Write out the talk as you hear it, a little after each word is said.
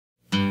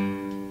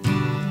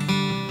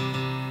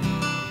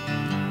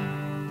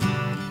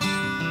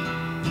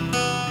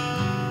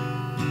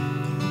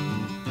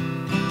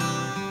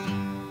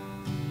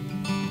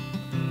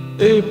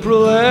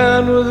April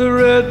Ann with a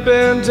red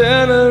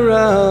bandana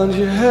around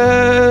your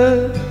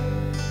head.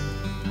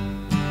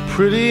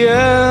 Pretty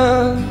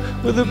Ann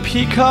with a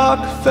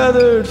peacock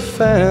feathered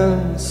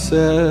fan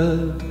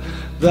said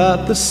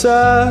that the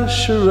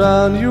sash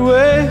around your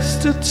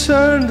waist had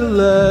turned to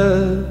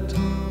lead,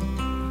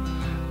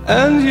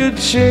 and your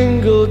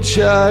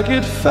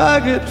jingle-jagged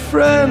faggot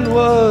friend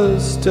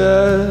was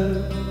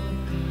dead.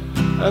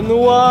 And the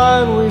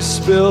wine we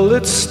spilled,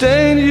 it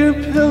stained your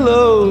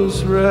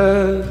pillows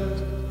red.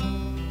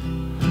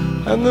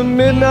 And the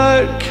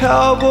midnight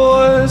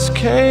cowboys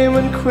came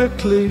and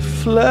quickly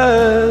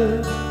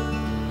fled.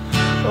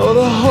 Oh,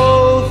 the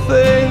whole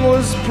thing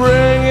was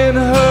bringing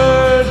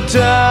her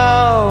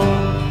down.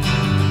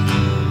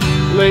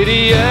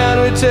 Lady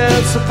Ann, we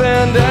danced a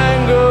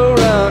fandango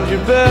around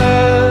your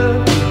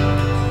bed.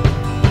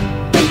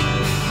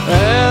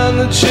 And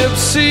the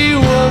gypsy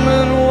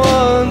woman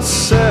once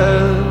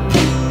said,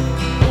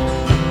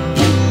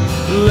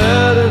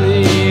 let an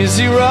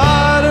easy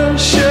rider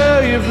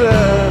share your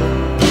bed.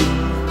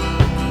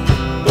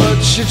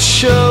 But she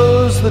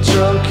chose the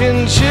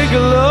drunken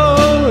gigolo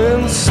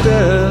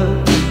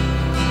instead.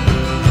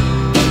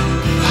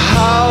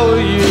 How were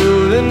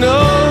you to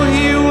know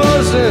he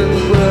wasn't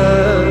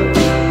bred?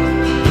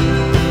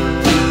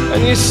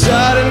 And you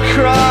sat and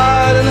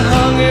cried and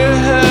hung your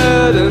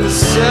head and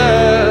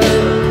said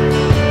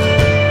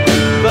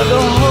that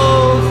the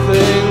whole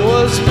thing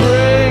was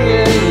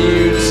bringing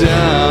you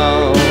down.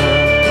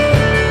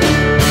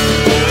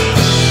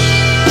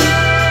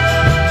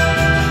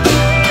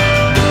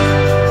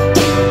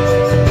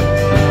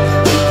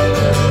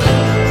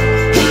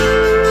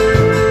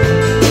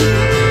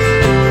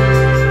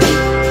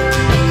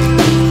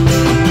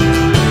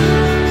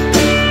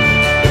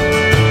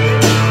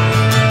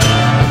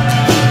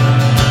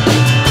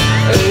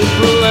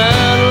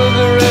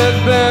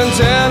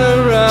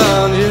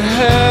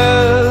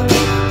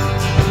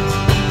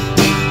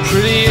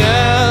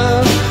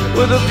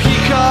 With a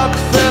peacock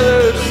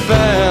feathered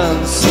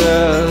fan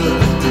said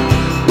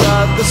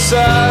that the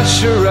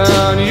sash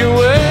around your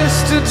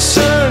waist had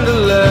turned to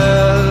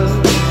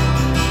lead,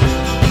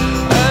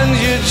 and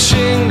your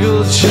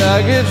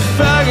jingle-jagged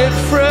faggot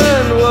friend